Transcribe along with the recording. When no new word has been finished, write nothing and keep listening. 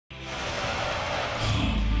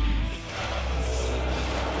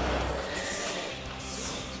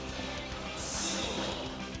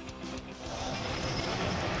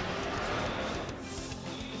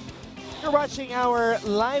You're watching our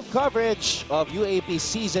live coverage of UAAP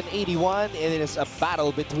Season 81. It is a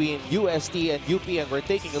battle between UST and UP, and we're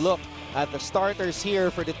taking a look at the starters here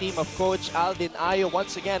for the team of Coach Aldin Ayo.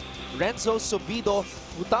 Once again, Renzo Subido,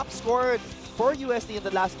 who top scored for UST in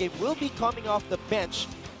the last game, will be coming off the bench.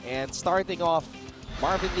 And starting off,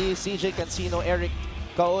 Marvin Lee, CJ Cancino, Eric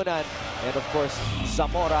Kaonan, and of course,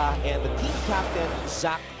 Zamora, and the team captain,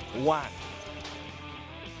 Zach Wang.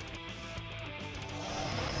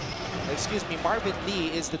 Excuse me, Marvin Lee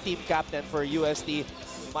is the team captain for UST.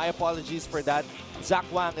 My apologies for that. Zach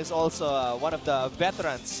Wang is also one of the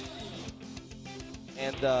veterans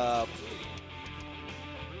and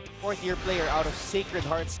fourth-year player out of Sacred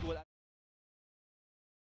Heart School.